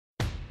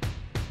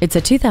It's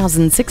a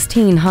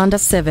 2016 Honda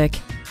Civic.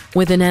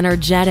 With an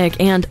energetic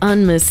and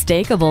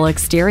unmistakable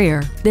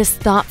exterior, this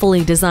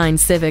thoughtfully designed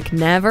Civic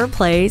never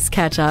plays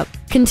catch-up.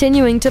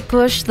 Continuing to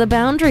push the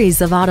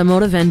boundaries of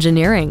automotive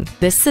engineering,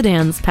 this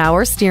sedan's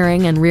power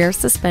steering and rear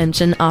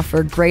suspension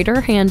offer greater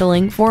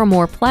handling for a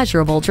more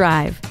pleasurable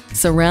drive.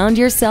 Surround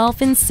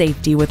yourself in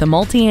safety with a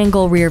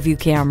multi-angle rear-view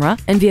camera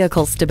and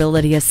vehicle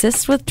stability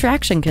assist with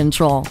traction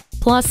control.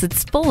 Plus,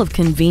 it's full of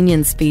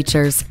convenience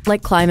features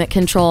like climate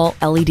control,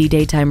 LED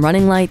daytime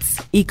running lights,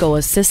 Eco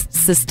Assist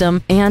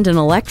system, and an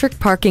electric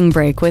parking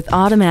brake with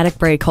automatic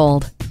brake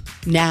hold.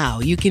 Now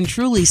you can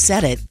truly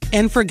set it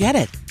and forget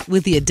it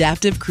with the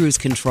adaptive cruise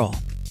control.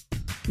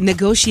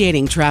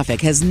 Negotiating traffic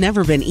has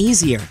never been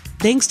easier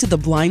thanks to the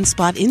blind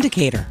spot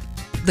indicator.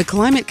 The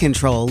climate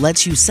control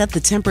lets you set the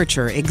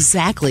temperature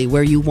exactly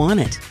where you want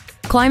it.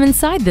 Climb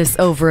inside this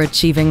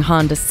overachieving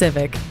Honda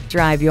Civic.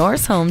 Drive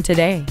yours home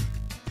today.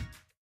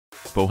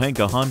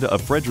 Pohanka Honda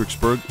of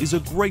Fredericksburg is a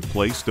great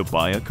place to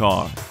buy a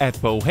car at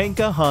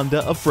Pohanka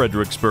Honda of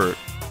Fredericksburg,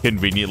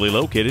 conveniently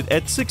located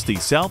at 60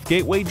 South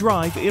Gateway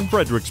Drive in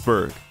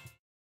Fredericksburg.